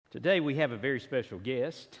Today we have a very special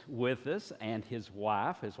guest with us and his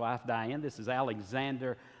wife Diane. This is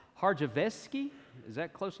Alexander Harjevsky. Is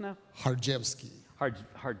that close enough? Harjevsky.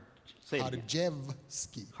 Say it again.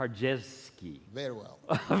 Harjevsky. Harjevsky. Very well.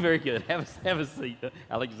 Very good. Have a seat,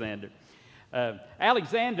 Alexander.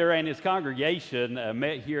 Alexander and his congregation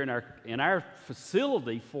met here in our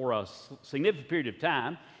facility for a significant period of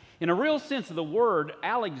time. In a real sense of the word,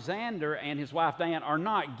 Alexander and his wife Diane are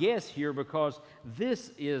not guests here because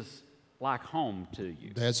this is like home to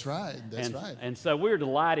you. That's right. That's right. And so we're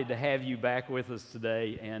delighted to have you back with us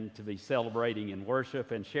today and to be celebrating in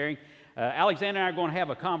worship and sharing. Alexander and I are going to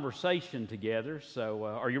have a conversation together. So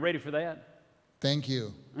are you ready for that? Thank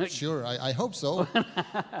you. Sure, I hope so.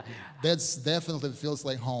 That's definitely feels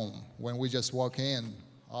like home when we just walk in.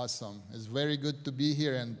 Awesome. It's very good to be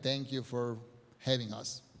here, and thank you for having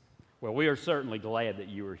us. Well, we are certainly glad that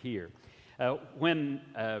you are here.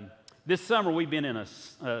 This summer we've been in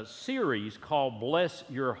a series called Bless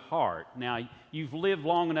Your Heart. Now, you've lived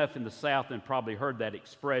long enough in the South and probably heard that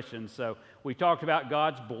expression. So we talked about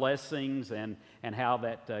God's blessings and how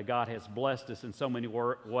that God has blessed us in so many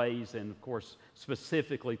ways, and of course,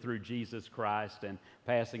 specifically through Jesus Christ and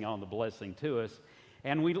passing on the blessing to us.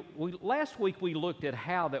 And last week we looked at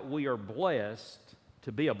how that we are blessed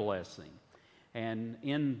to be a blessing. And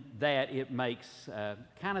in that, it makes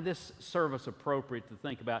kind of this service appropriate to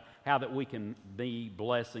think about how that we can be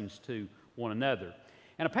blessings to one another.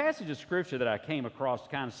 And a passage of Scripture that I came across to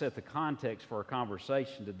kind of set the context for our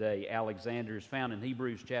conversation today, Alexander, is found in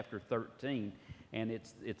Hebrews chapter 13, and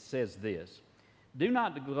it says this: "Do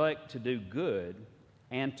not neglect to do good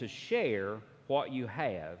and to share what you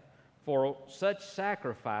have, for such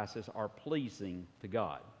sacrifices are pleasing to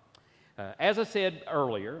God." As I said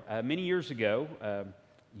earlier, many years ago,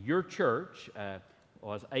 your church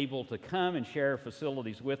was able to come and share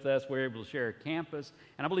facilities with us. We were able to share a campus.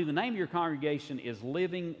 And I believe the name of your congregation is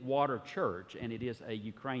Living Water Church, and it is a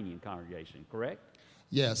Ukrainian congregation, correct?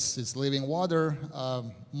 Yes, it's Living Water.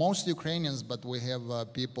 Most Ukrainians, but we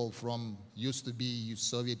have people from used to be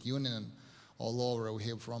Soviet Union all over. We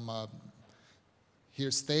have from here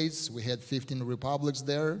states, we had 15 republics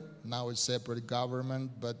there. Now it's separate government,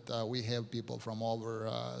 but we have people from all over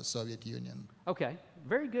Soviet Union. Okay,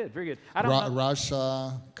 very good, very good.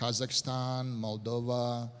 Russia, Kazakhstan,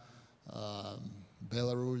 Moldova,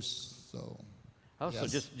 Belarus. So, yes. So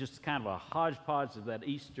just kind of a hodgepodge of that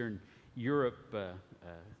Eastern Europe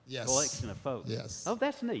yes. collection of folks. Yes. Oh,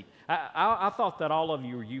 that's neat. I thought that all of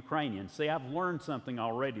you were Ukrainian. See, I've learned something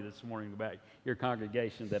already this morning about your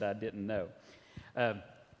congregation that I didn't know.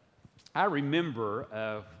 I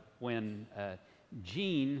remember when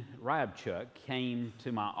Gene Rybchuk came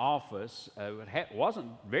to my office. It wasn't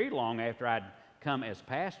very long after I'd come as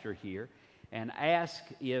pastor here, and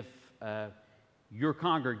asked if your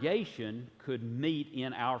congregation could meet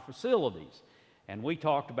in our facilities. And we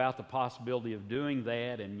talked about the possibility of doing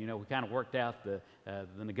that, and we kind of worked out the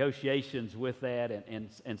negotiations with that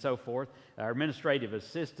and so forth. Our administrative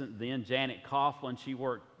assistant then, Janet Coughlin, she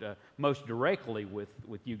worked most directly with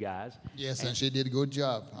you guys. Yes, and she did a good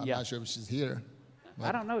job. I'm not sure if she's here.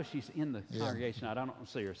 I don't know if she's in the congregation. I don't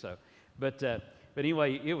see her, so. But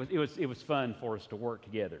anyway, it was fun for us to work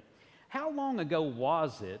together. How long ago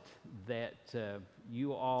was it that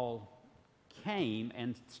you all came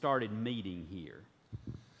and started meeting here?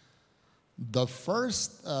 The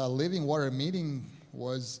first Living Water meeting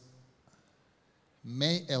was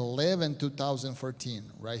May 11,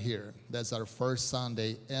 2014, right here. That's our first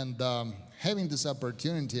Sunday. And having this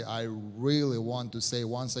opportunity, I really want to say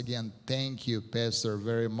once again, thank you, Pastor,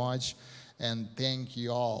 very much. And thank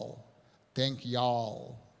you all. Thank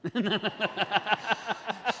y'all.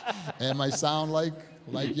 Am I sound like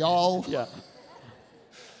y'all? Yeah.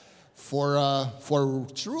 For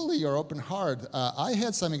truly your open heart. I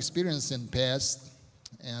had some experience in past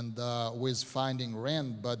and with finding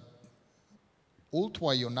rent, but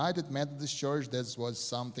Ultwa United Methodist Church, that was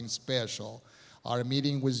something special. Our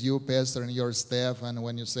meeting with you, Pastor, and your staff, and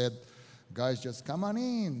when you said, guys, just come on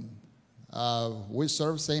in. We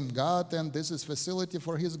serve same God, and this is facility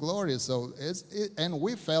for His glory. So and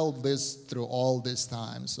we felt this through all this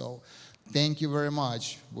time. So thank you very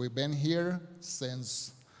much. We've been here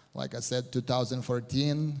since, like I said,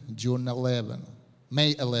 2014,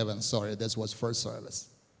 May 11, sorry, that was first service.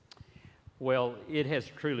 Well, it has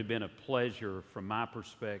truly been a pleasure from my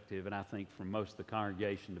perspective, and I think from most of the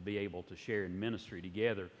congregation, to be able to share in ministry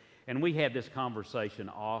together. And we have this conversation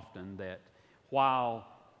often that while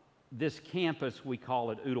this campus, we call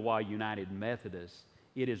it Ooltewah United Methodist,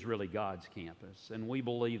 it is really God's campus. And we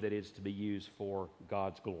believe that it's to be used for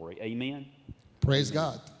God's glory. Amen? Praise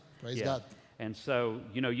God. Praise God. And so,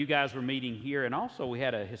 you guys were meeting here, and also we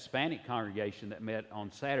had a Hispanic congregation that met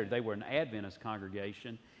on Saturday. They were an Adventist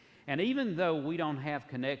congregation. And even though we don't have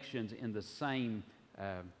connections in the same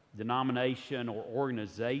denomination or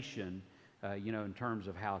organization, in terms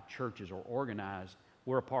of how churches are organized,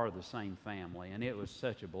 we're a part of the same family. And it was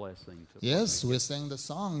such a blessing. Yes, we sang the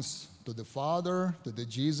songs to the Father, to the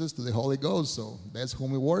Jesus, to the Holy Ghost. So that's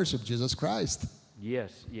whom we worship, Jesus Christ.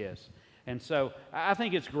 Yes, yes. And so I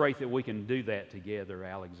think it's great that we can do that together,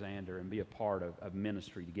 Alexander, and be a part of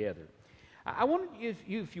ministry together. I want you,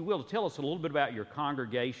 if you will, to tell us a little bit about your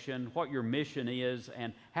congregation, what your mission is,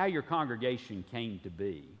 and how your congregation came to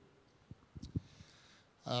be.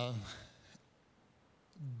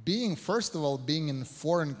 First of all, being in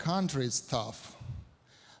foreign country is tough.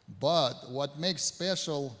 But what makes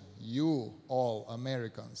special you all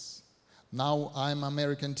Americans? Now I'm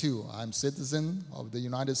American too. I'm citizen of the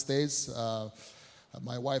United States.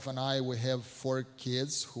 My wife and I, we have 4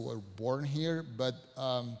 kids who were born here. But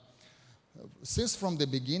since from the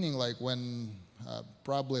beginning, like when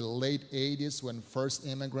probably late 80s, when first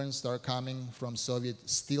immigrants start coming from Soviet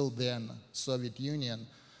Union,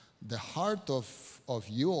 the heart of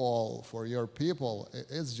you all for your people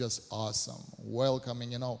is just awesome,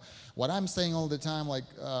 welcoming. What I'm saying all the time, like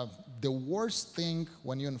the worst thing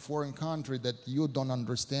when you're in a foreign country that you don't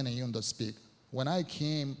understand and you don't speak. When I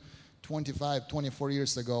came 24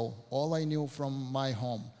 years ago, all I knew from my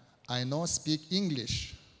home, I know speak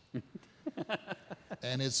English.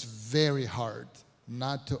 And it's very hard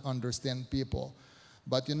not to understand people.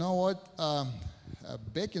 But you know what?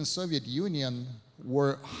 Back in Soviet Union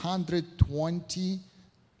were 120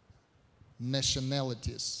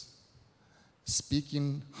 nationalities,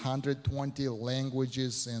 speaking 120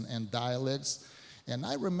 languages and dialects. And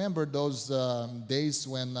I remember those days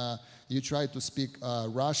when you try to speak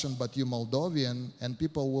Russian, but you're Moldovan, and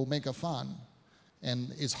people will make a fun.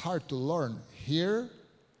 And it's hard to learn. Here,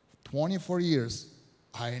 24 years,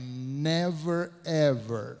 I never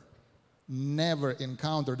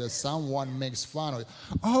encountered that someone makes fun of it.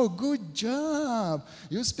 Oh, good job.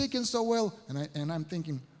 You're speaking so well. And I'm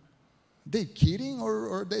thinking, they kidding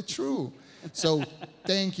or they true? So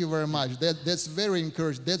thank you very much. That's very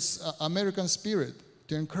encouraging. That's American spirit,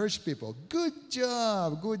 to encourage people. Good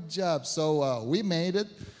job, good job. So we made it.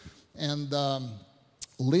 And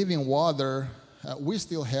Living Water, we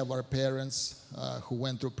still have our parents who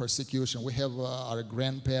went through persecution. We have our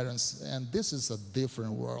grandparents. And this is a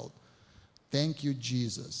different world. Thank you,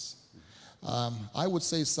 Jesus. I would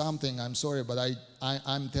say something, I'm sorry, but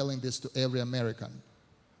I'm telling this to every American.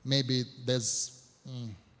 Maybe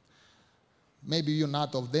maybe you're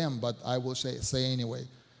not of them, but I will say anyway.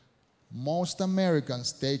 Most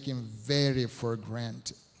Americans take him very for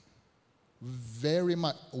granted. Very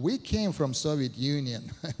much. We came from Soviet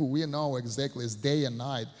Union. We know exactly, it's day and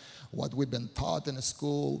night, what we've been taught in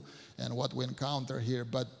school and what we encounter here.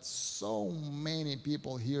 But so many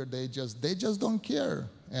people here, they just don't care.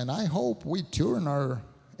 And I hope we turn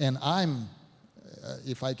and I'm,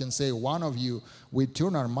 if I can say one of you, we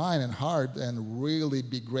turn our mind and heart and really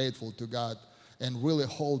be grateful to God and really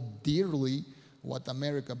hold dearly what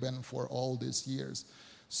America been for all these years.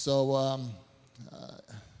 So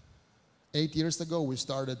 8 years ago, we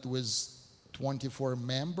started with 24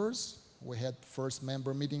 members. We had first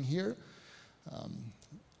member meeting here.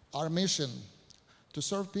 Our mission, to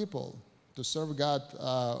serve people, to serve God.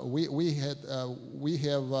 We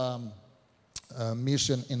have a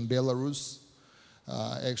mission in Belarus.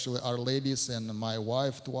 Actually, our ladies and my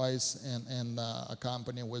wife twice, and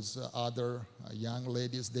accompanied with other young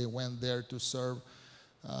ladies. They went there to serve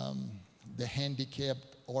the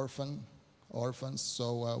handicapped orphans.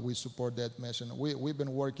 So we support that mission. We've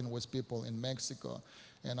been working with people in Mexico,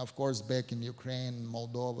 and of course back in Ukraine,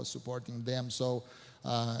 Moldova, supporting them. So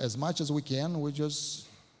as much as we can, we just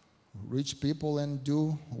reach people and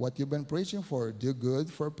do what you've been preaching for. Do good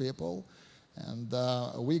for people. And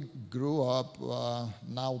we grew up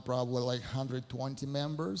now probably like 120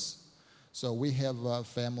 members. So we have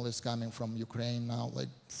families coming from Ukraine now, like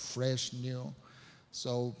fresh, new.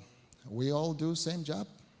 So we all do same job.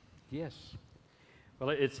 Yes. Well,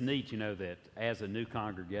 it's neat, that as a new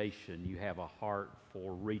congregation, you have a heart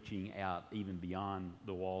for reaching out even beyond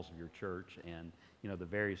the walls of your church and, the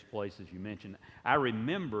various places you mentioned. I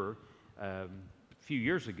remember a few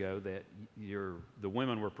years ago that the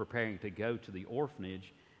women were preparing to go to the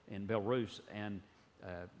orphanage in Belarus, and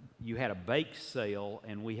you had a bake sale,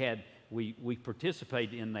 and we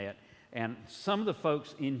participated in that. And some of the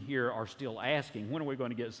folks in here are still asking, when are we going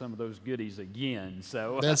to get some of those goodies again?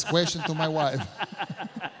 So That's a question to my wife.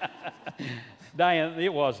 Diane,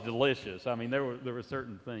 it was delicious. I mean, there were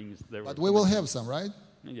certain things. But we will have some, right?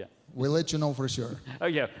 Yeah. We'll let you know for sure. Oh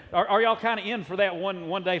yeah. Are y'all kind of in for that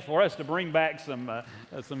one day for us to bring back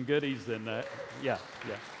some goodies and yeah.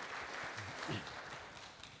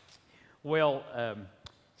 Well,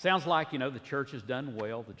 sounds like the church has done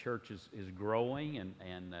well. The church is growing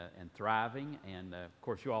and thriving, and of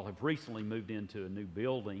course you all have recently moved into a new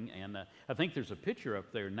building, and I think there's a picture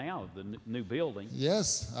up there now of the new building.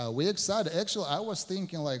 Yes, we're excited. Actually, I was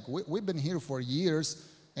thinking like we've been here for years,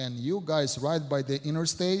 and you guys right by the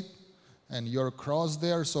interstate, and you're across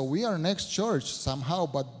there. So we are next church somehow,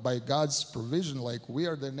 but by God's provision, like we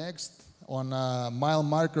are the next on mile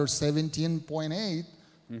marker 17.8.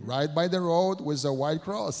 Right by the road with a white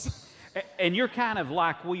cross. And you're kind of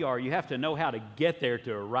like we are. You have to know how to get there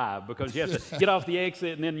to arrive, because you have to get off the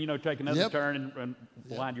exit and then take another turn and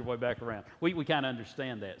wind your way back around. We kind of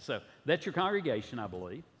understand that. So that's your congregation, I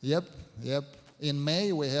believe. Yep. In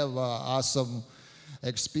May we have awesome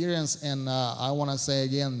experience, and I want to say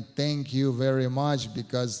again thank you very much,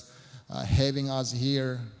 because having us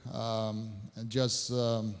here just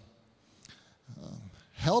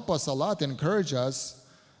help us a lot, encourage us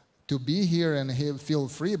to be here and feel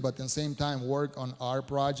free, but at the same time work on our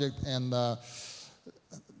project. And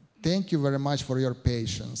thank you very much for your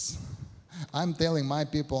patience. I'm telling my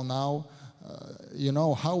people now,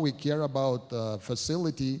 how we care about the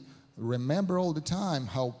facility. Remember all the time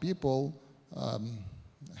how people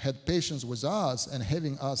had patience with us and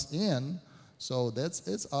having us in. So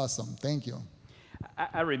it's awesome. Thank you.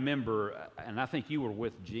 I remember, and I think you were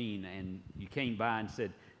with Gene, and you came by and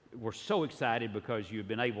said, we're so excited because you've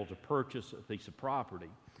been able to purchase a piece of property.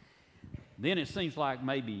 Then it seems like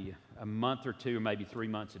maybe a month or two, or maybe 3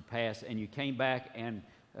 months had passed, and you came back and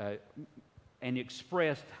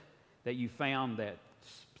expressed that you found that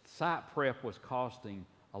site prep was costing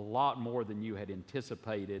a lot more than you had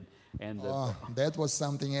anticipated. And that was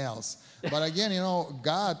something else. But again,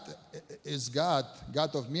 God is God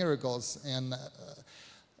of miracles, and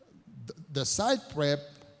the site prep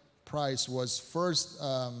price was first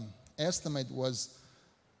estimate was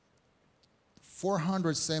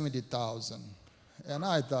 $470,000, and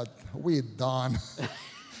I thought we're done.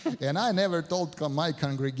 And I never told my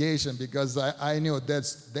congregation, because I knew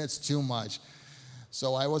that's too much.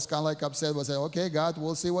 So I was kind of like upset. I said, okay, God,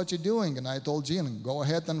 we'll see what you're doing. And I told Gene, go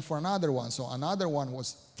ahead and for another one. So another one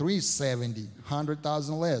was $370,000,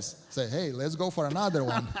 $100,000 less. I said, hey, let's go for another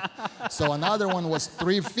one. So another one was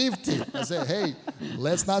 $350,000. I said, hey,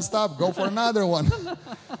 let's not stop, go for another one.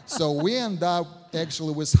 So we end up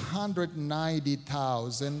actually with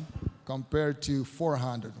 $190,000 compared to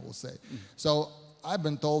 $400,000, we'll say. So I've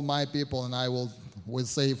been told my people, and I will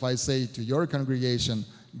say, if I say to your congregation,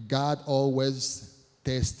 God always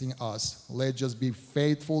testing us. Let's just be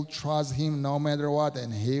faithful, trust Him no matter what,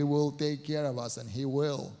 and He will take care of us, and He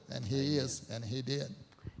will, and He is, and He did.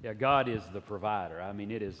 Yeah, God is the provider. I mean,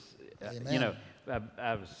 it is, Amen.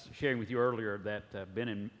 I was sharing with you earlier that I've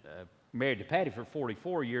been married to Patty for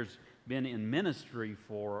 44 years, been in ministry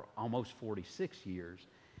for almost 46 years.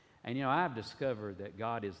 And, I've discovered that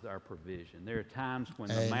God is our provision. There are times when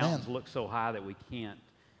the Amen. mountains look so high that we can't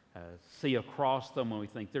see across them, when we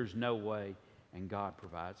think there's no way, and God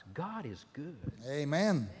provides. God is good.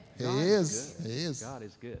 Amen. He God is. good. He is. God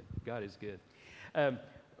is good. God is good.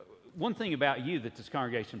 One thing about you that this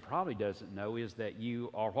congregation probably doesn't know is that you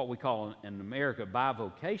are what we call in America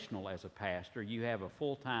bivocational as a pastor. You have a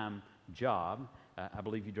full-time job. I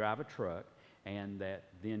believe you drive a truck, and that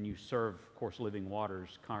then you serve, of course, Living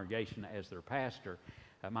Waters congregation as their pastor.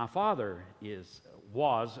 My father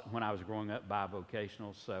was, when I was growing up,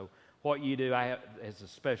 bivocational, so what you do has a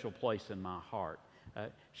special place in my heart.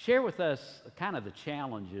 Share with us kind of the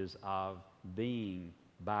challenges of being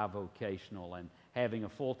bivocational and having a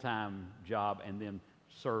full-time job and then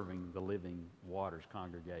serving the Living Waters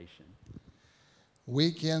congregation.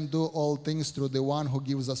 We can do all things through the one who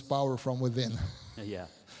gives us power from within. Yeah.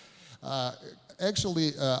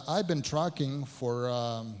 Actually, I've been trucking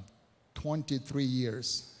for 23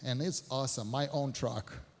 years, and it's awesome. My own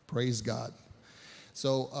truck, praise God.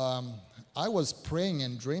 So I was praying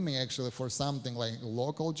and dreaming actually for something like a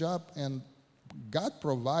local job, and God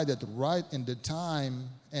provided right in the time,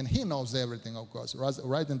 and He knows everything, of course.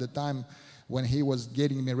 Right in the time when He was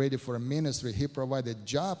getting me ready for a ministry, He provided a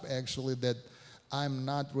job actually that I'm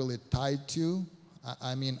not really tied to.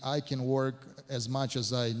 I mean, I can work as much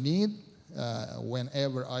as I need,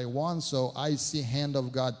 whenever I want. So I see hand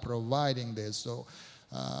of God providing this. So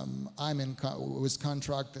I'm with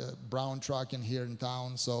contract Brown Trucking here in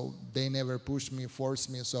town, so they never push me, force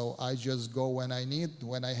me. So I just go when I need,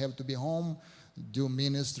 when I have to be home, do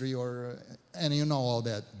ministry and you know all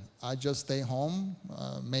that. I just stay home,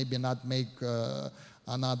 maybe not make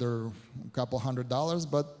another couple $100,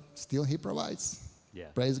 but still He provides. Yeah.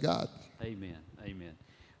 Praise God. Amen. Amen.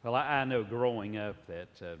 Well, I know growing up that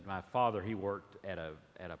my father, he worked at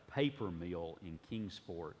a paper mill in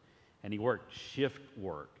Kingsport, and he worked shift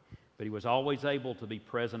work, but he was always able to be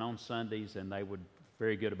present on Sundays, and they would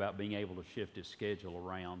very good about being able to shift his schedule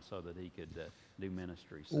around so that he could do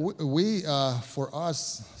ministry. So. We for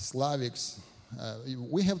us Slavics,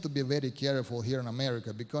 we have to be very careful here in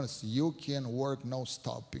America because you can work no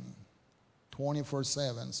stopping,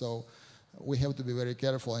 24/7. So we have to be very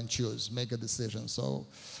careful and choose, make a decision. So,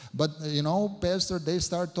 but you know, Pastor, they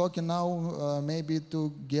start talking now maybe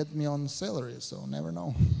to get me on salary. So never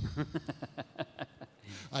know.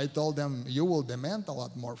 I told them, you will demand a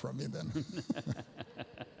lot more from me then.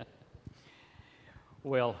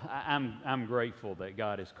 Well, I'm grateful that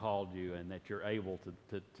God has called you and that you're able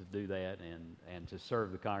to do that and to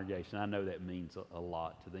serve the congregation. I know that means a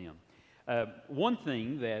lot to them. One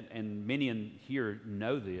thing that, and many in here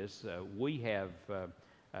know this, we have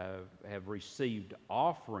received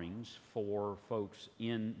offerings for folks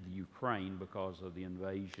in the Ukraine because of the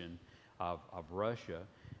invasion of Russia,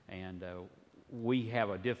 and we have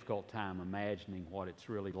a difficult time imagining what it's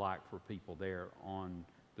really like for people there on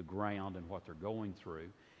the ground and what they're going through.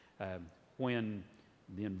 When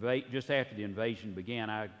just after the invasion began,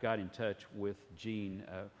 I got in touch with Gene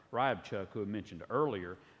Ryabchuk, who I mentioned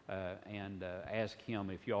earlier, and asked him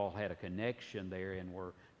if y'all had a connection there and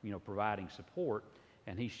were, providing support.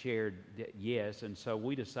 And he shared that yes, and so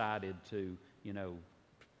we decided to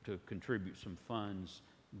contribute some funds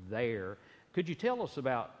there. Could you tell us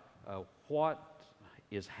about what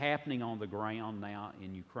is happening on the ground now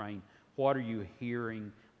in Ukraine? What are you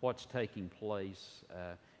hearing? What's taking place?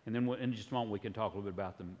 And then in just a moment we can talk a little bit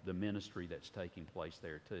about the ministry that's taking place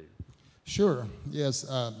there too. Sure, yes.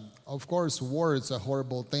 Of course, war is a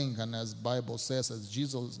horrible thing, and as Bible says, as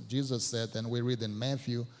Jesus said, and we read in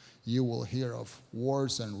Matthew, you will hear of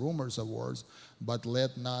wars and rumors of wars, but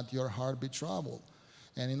let not your heart be troubled.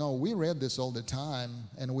 And we read this all the time,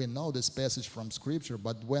 and we know this passage from Scripture,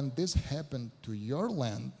 but when this happened to your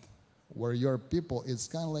land, where your people, it's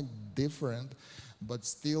kind of like different, but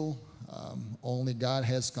still only God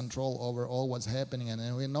has control over all what's happening,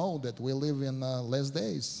 and we know that we live in last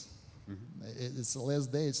days. It's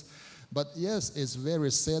last days. But yes, it's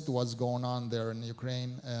very sad what's going on there in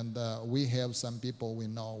Ukraine, and we have some people we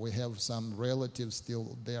know. We have some relatives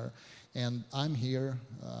still there. And I'm here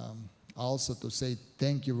also to say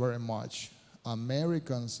thank you very much.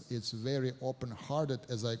 Americans, it's very open-hearted,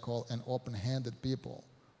 as I call, and open-handed people,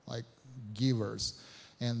 like givers.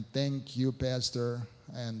 And thank you, Pastor,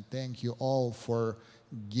 and thank you all for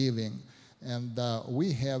giving. And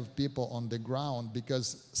we have people on the ground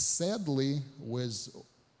because sadly, with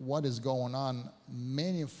what is going on,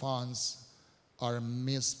 many funds are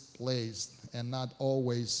misplaced and not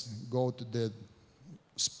always go to the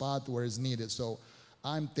spot where it's needed. So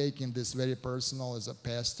I'm taking this very personal as a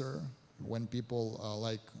pastor. When people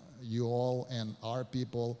like you all and our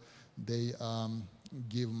people, they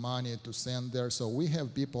give money to send there. So we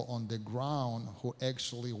have people on the ground who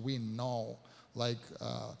actually we know, like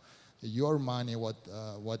your money,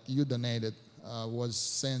 what you donated was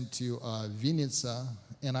sent to Vinica,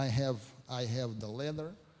 and I have the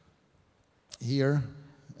letter here.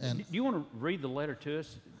 And do you want to read the letter to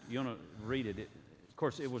us? You want to read it? Of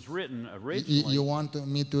course, it was written originally. You want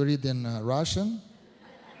me to read in Russian?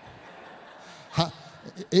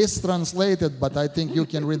 It's translated, but I think you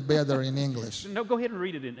can read better in English. No, go ahead and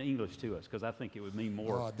read it in English to us, because I think it would mean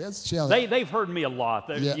more. Oh, that's challenging. They've heard me a lot.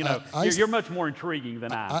 You're much more intriguing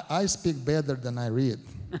than I. I speak better than I read.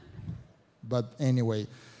 But anyway,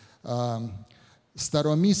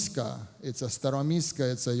 Staromiska, it's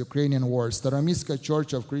a Ukrainian word. Staromiska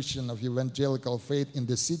Church of Christian of Evangelical Faith in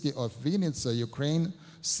the city of Vinica, Ukraine,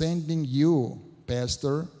 sending you,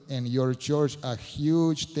 Pastor, and your church a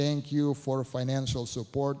huge thank you for financial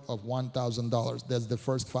support of $1,000. That's the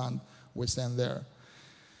first fund we send there.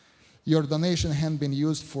 Your donation has been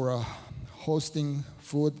used for hosting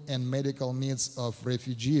food and medical needs of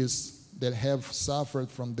refugees that have suffered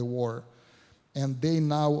from the war. And they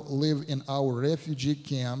now live in our refugee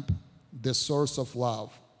camp, the source of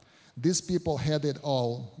love. These people had it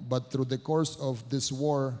all, but through the course of this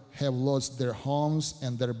war have lost their homes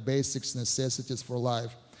and their basic necessities for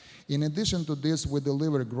life. In addition to this, we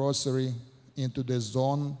deliver grocery into the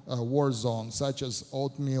war zone, such as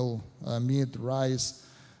oatmeal, meat, rice,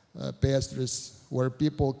 pastries, where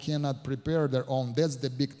people cannot prepare their own. That's the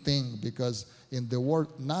big thing, because in the war,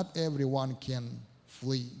 not everyone can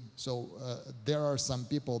flee. So there are some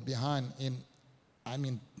people behind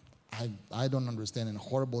I don't understand, in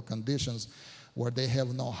horrible conditions where they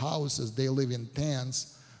have no houses. They live in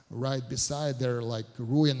tents right beside their like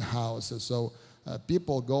ruined houses. So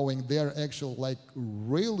people going there actually like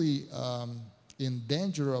really in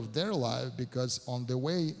danger of their life, because on the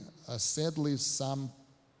way, sadly, some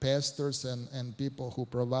pastors and people who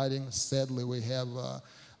providing, sadly, we have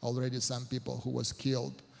already some people who was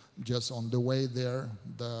killed just on the way there.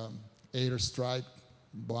 The airstrike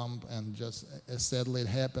bomb, and just sadly it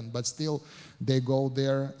happened. But still, they go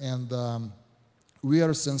there, and we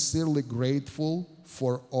are sincerely grateful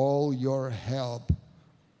for all your help.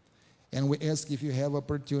 And we ask if you have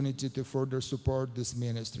opportunity to further support this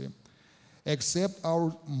ministry. Accept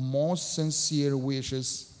our most sincere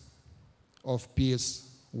wishes of peace,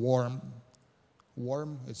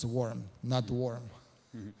 it's warm, not warm.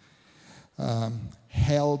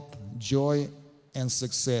 Health, joy, and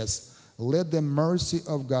success. Let the mercy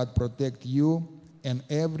of God protect you, and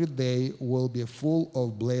every day will be full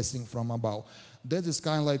of blessing from above. That is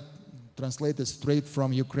kind of like translated straight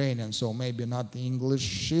from Ukrainian, so maybe not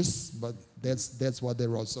Englishish, but that's what they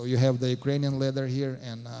wrote. So you have the Ukrainian letter here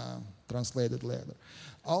and translated letter.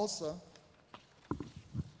 Also,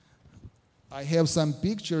 I have some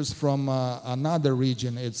pictures from another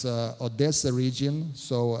region. It's Odessa region.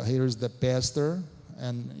 So here's the pastor,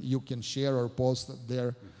 and you can share or post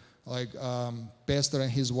there. Like pastor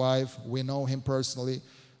and his wife, we know him personally.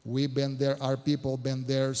 We've been there, our people been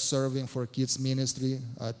there serving for kids ministry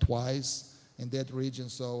twice in that region.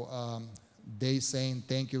 So they saying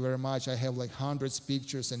thank you very much. I have like hundreds of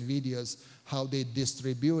pictures and videos how they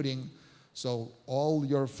distributing. So all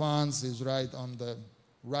your funds is right on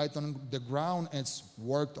the ground. It's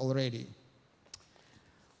worked already.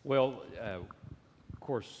 Well, of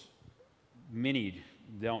course, many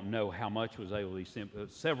don't know how much was able to be sent.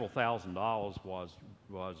 Several $1,000s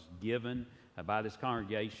was given by this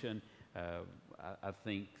congregation. I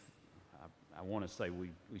think, I want to say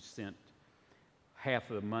we sent half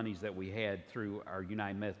of the monies that we had through our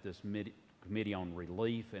United Methodist Committee on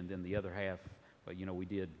Relief, and then the other half,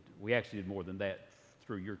 we actually did more than that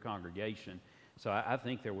through your congregation. So I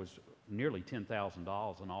think there was nearly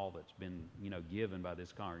 $10,000 in all that's been, given by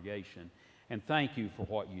this congregation. And thank you for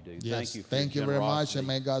what you do. Yes, Thank you very much, and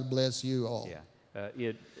may God bless you all.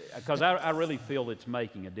 Yeah, because I really feel it's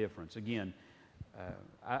making a difference. Again,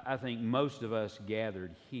 I think most of us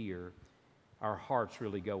gathered here, our hearts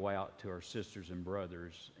really go out to our sisters and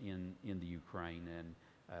brothers in the Ukraine, and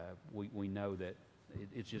we know that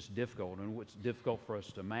it's just difficult, and it's difficult for us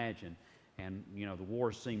to imagine. And the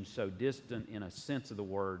war seems so distant in a sense of the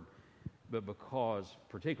word, but because,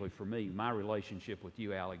 particularly for me, my relationship with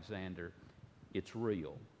you, Alexander, it's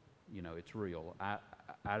real. It's real.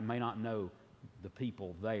 I may not know the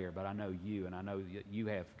people there, but I know you, and I know that you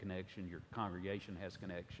have connections. Your congregation has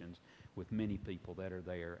connections with many people that are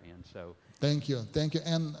there, and so. Thank you.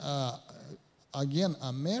 And again,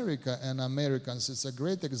 America and Americans, it's a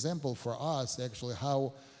great example for us, actually,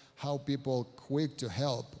 how people quick to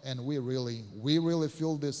help, and we really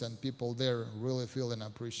feel this, and people there really feel and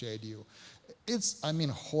appreciate you. It's,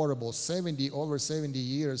 horrible. Over 70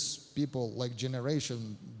 years, people like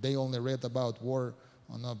generation, they only read about war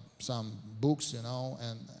on some books,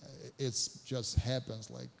 and it's just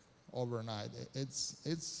happens like overnight.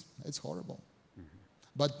 It's horrible. Mm-hmm.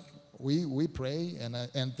 But we pray,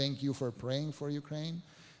 and thank you for praying for Ukraine.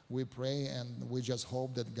 We pray, and we just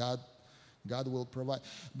hope that God will provide.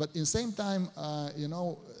 But in the same time,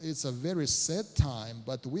 it's a very sad time,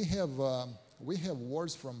 but we have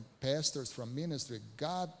words from pastors, from ministry.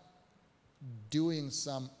 God doing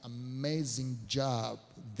some amazing job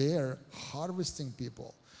there, harvesting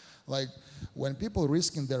people. Like when people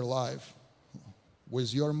risking their life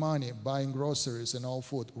with your money, buying groceries and all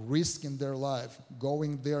food, risking their life,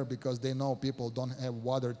 going there because they know people don't have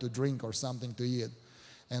water to drink or something to eat.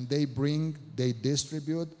 And they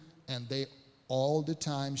distribute, and they all the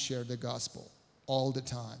time share the gospel. All the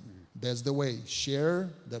time. That's the way. Share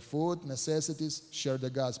the food, necessities, share the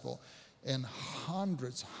gospel. And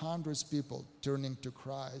hundreds people turning to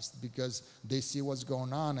Christ because they see what's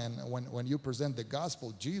going on. And when you present the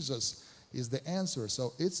gospel, Jesus is the answer.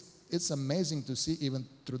 So it's amazing to see, even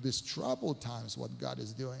through these troubled times, what God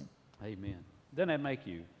is doing. Amen. Doesn't that make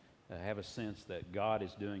you have a sense that God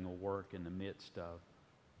is doing a work in the midst of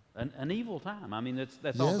an evil time?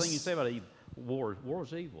 That's the whole thing you say about evil. war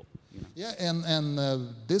is evil. You know. Yeah,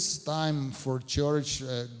 and this time for church,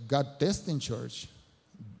 God testing church,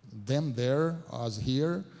 them there, us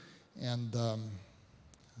here, and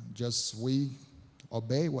just we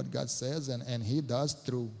obey what God says, and He does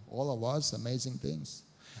through all of us amazing things.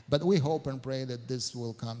 But we hope and pray that this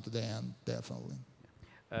will come to the end, definitely.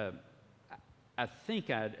 I think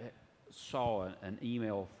I saw an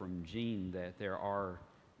email from Gene that there are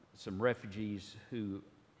some refugees who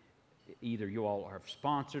either you all have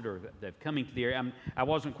sponsored or they're coming to the area. I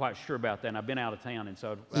wasn't quite sure about that, and I've been out of town, and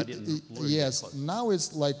so I didn't. Yes, now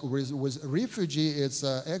it's like with refugee. It's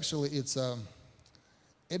actually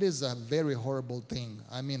it is a very horrible thing.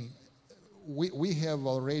 I mean, we have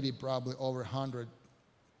already probably over 100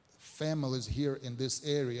 families here in this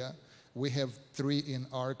area. We have 3 in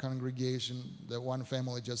our congregation. The one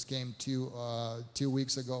family just came 2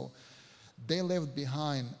 weeks ago. They left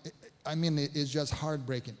behind. I mean, it's just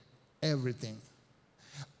heartbreaking. Everything.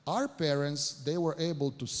 Our parents, they were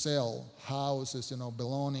able to sell houses,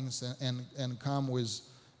 belongings, and come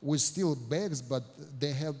with still bags, but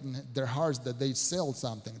they have in their hearts that they sell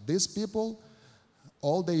something. These people,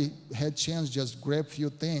 all they had chance just grab few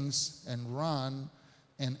things and run,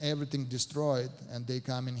 and everything destroyed, and they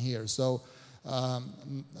come in here. So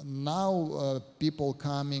now people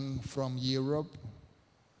coming from Europe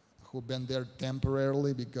who've been there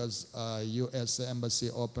temporarily because U.S. Embassy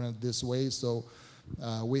opened it this way. So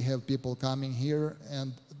we have people coming here,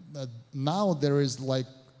 and now there is like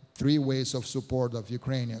 3 ways of support of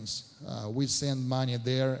Ukrainians. We send money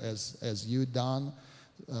there as you done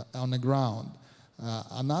on the ground.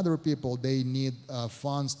 Another people, they need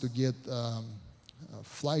funds to get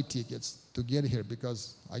flight tickets to get here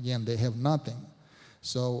because, again, they have nothing.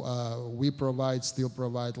 So we still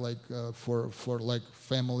provide like for like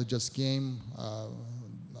family just came.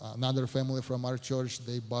 Another family from our church,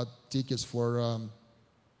 they bought tickets for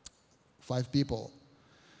 5 people.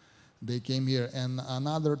 They came here. And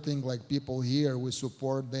another thing, like people here, we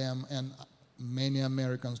support them, and many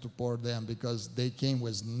Americans support them because they came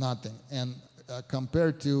with nothing. And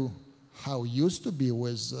compared to how it used to be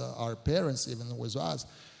with our parents, even with us,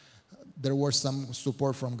 there was some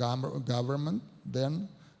support from government then.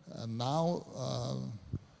 Now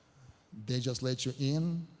they just let you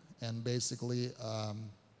in, and basically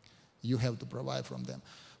you have to provide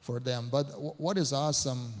for them. But what is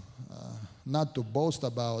awesome, not to boast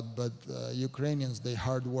about, but Ukrainians, they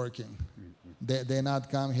hardworking. They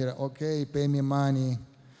not come here, okay, pay me money,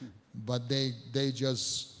 but they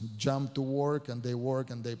just jump to work and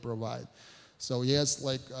they provide. So yes,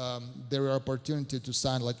 like there are opportunity to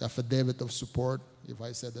sign like affidavit of support, if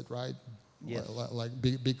I said that right. Yes.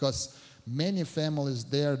 Because many families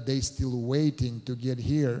there, they still waiting to get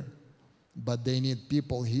here, but they need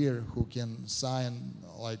people here who can sign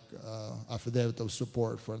like affidavit of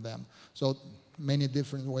support for them. So many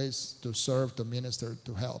different ways to serve, to minister,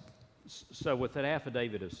 to help. So with that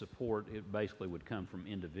affidavit of support, it basically would come from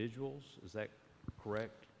individuals. Is that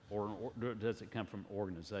correct? Or does it come from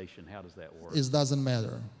organization? How does that work? It doesn't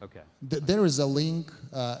matter. Okay. There is a link.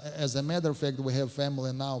 As a matter of fact, we have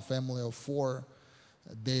family now, family of 4.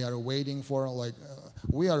 They are waiting for,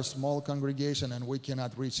 we are a small congregation and we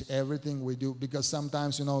cannot reach everything we do because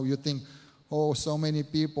sometimes, you think, oh, so many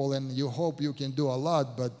people, and you hope you can do a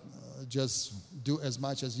lot, but just do as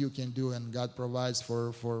much as you can do, and God provides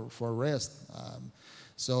for rest.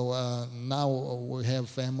 So now we have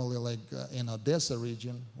family like in Odessa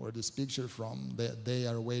region, where this picture from, they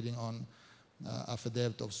are waiting on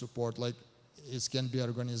affidavit of support. Like it can be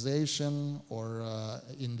organization or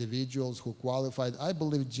individuals who qualified. I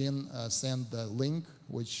believe Jean sent the link,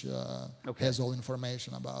 which has all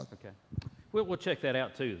information about. Okay. We'll check that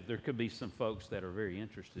out too. There could be some folks that are very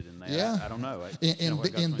interested in that. Yeah. I don't know.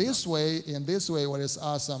 In this way, what is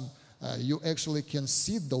awesome, you actually can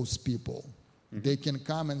see those people. Mm-hmm. They can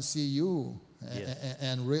come and see you, yes.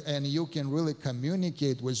 and you can really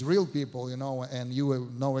communicate with real people, and you will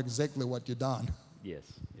know exactly what you've done. Yes,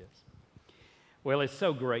 yes. Well, it's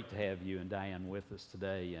so great to have you and Diane with us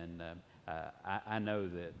today, and I know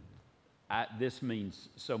that this means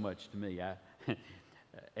so much to me.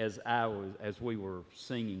 As we were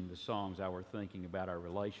singing the songs, I were thinking about our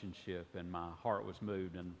relationship, and my heart was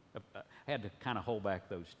moved, and I had to kind of hold back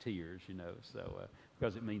those tears, so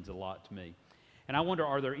because it means a lot to me. And I wonder,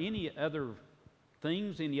 are there any other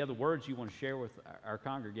things, any other words you want to share with our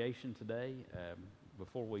congregation today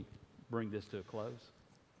before we bring this to a close?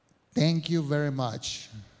 Thank you very much.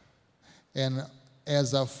 And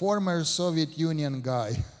as a former Soviet Union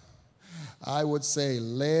guy, I would say,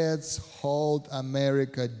 let's hold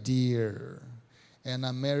America dear and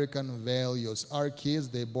American values. Our kids,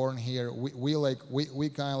 they born here. We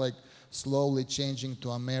kind of like slowly changing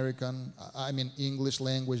to American, English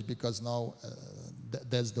language, because now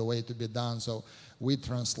that's the way to be done. So we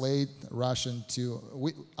translate Russian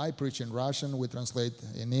I preach in Russian, we translate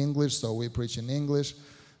in English, so we preach in English.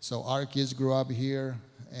 So our kids grew up here,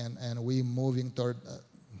 and we moving toward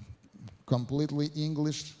completely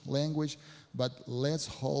English language, but let's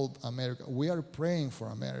hold America. We are praying for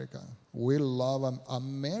America. We love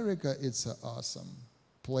America. It's an awesome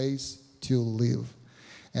place to live.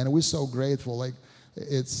 And we're so grateful. Like,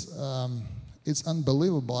 it's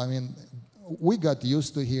unbelievable. I mean, we got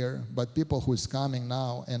used to here, but people who's coming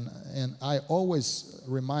now, and I always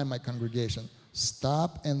remind my congregation,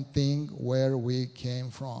 stop and think where we came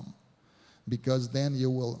from, because then you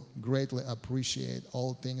will greatly appreciate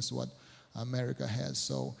all things what America has.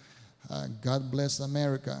 So God bless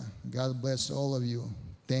America. God bless all of you.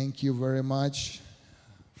 Thank you very much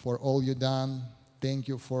for all you done. Thank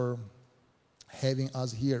you for having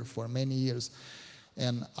us here for many years.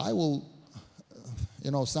 And I will,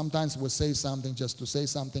 sometimes we say something just to say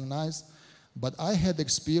something nice, but I had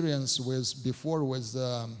experience before with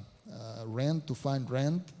rent, to find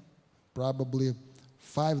rent, probably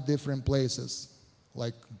 5 different places,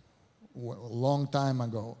 like a long time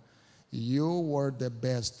ago. You were the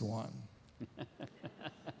best one.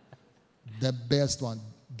 The best one.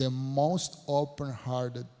 The most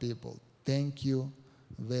open-hearted people. Thank you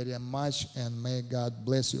very much, and may God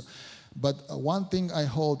bless you. But one thing I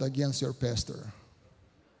hold against your pastor.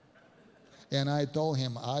 And I told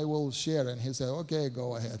him I will share, and he said, okay,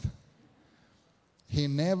 go ahead. He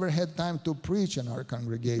never had time to preach in our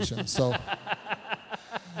congregation. So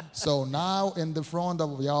now in the front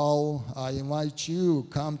of y'all, I invite you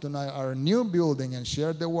come to our new building and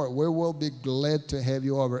share the word. We will be glad to have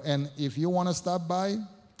you over. And if you want to stop by,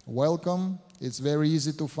 welcome. It's very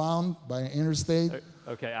easy to find by interstate.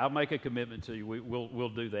 Okay, I'll make a commitment to you. We'll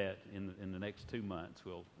do that in the next 2 months.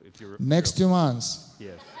 Next 2 months.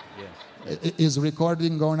 Yes. Is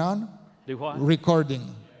recording going on? Do what?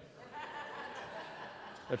 Recording.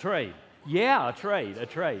 A trade. Yeah, a trade.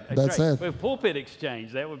 That's it. A pulpit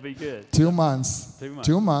exchange, that would be good. 2 months. 2 months.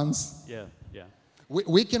 2 months. Yeah.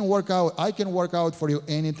 We can work out. I can work out for you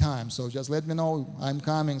anytime. So just let me know I'm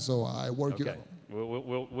coming. So I work you. Okay.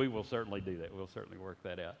 We will certainly do that. We'll certainly work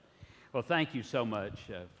that out. Well, thank you so much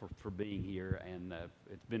for being here, and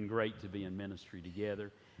it's been great to be in ministry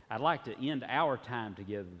together. I'd like to end our time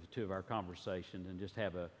together, the two of our conversations, and just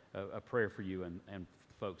have a prayer for you and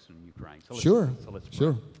folks in Ukraine. So let's pray.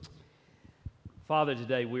 Sure. Father,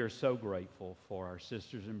 today we are so grateful for our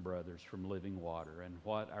sisters and brothers from Living Water and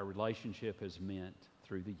what our relationship has meant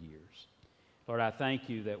through the years. Lord, I thank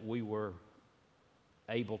you that we were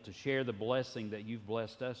able to share the blessing that you've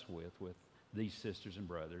blessed us with these sisters and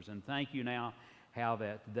brothers. And thank you now how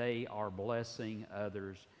that they are blessing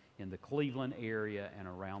others in the Cleveland area and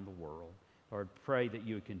around the world. Lord, pray that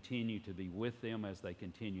you would continue to be with them as they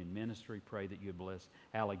continue in ministry. Pray that you would bless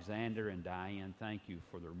Alexander and Diane. Thank you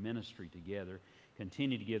for their ministry together.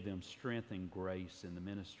 Continue to give them strength and grace in the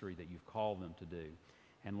ministry that you've called them to do.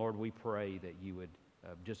 And Lord, we pray that you would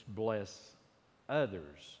just bless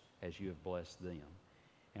others as you have blessed them.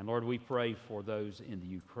 And Lord, we pray for those in the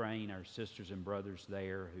Ukraine, our sisters and brothers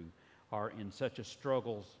there who are in such a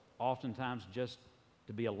struggle, oftentimes just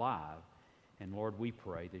to be alive. And Lord, we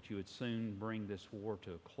pray that you would soon bring this war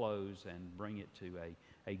to a close and bring it to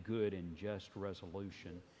a good and just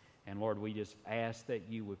resolution. And Lord, we just ask that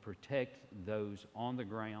you would protect those on the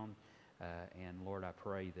ground. And Lord, I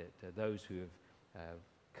pray that those who have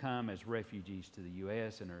come as refugees to the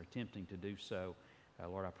U.S. and are attempting to do so,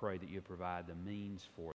 Lord, I pray that you provide the means for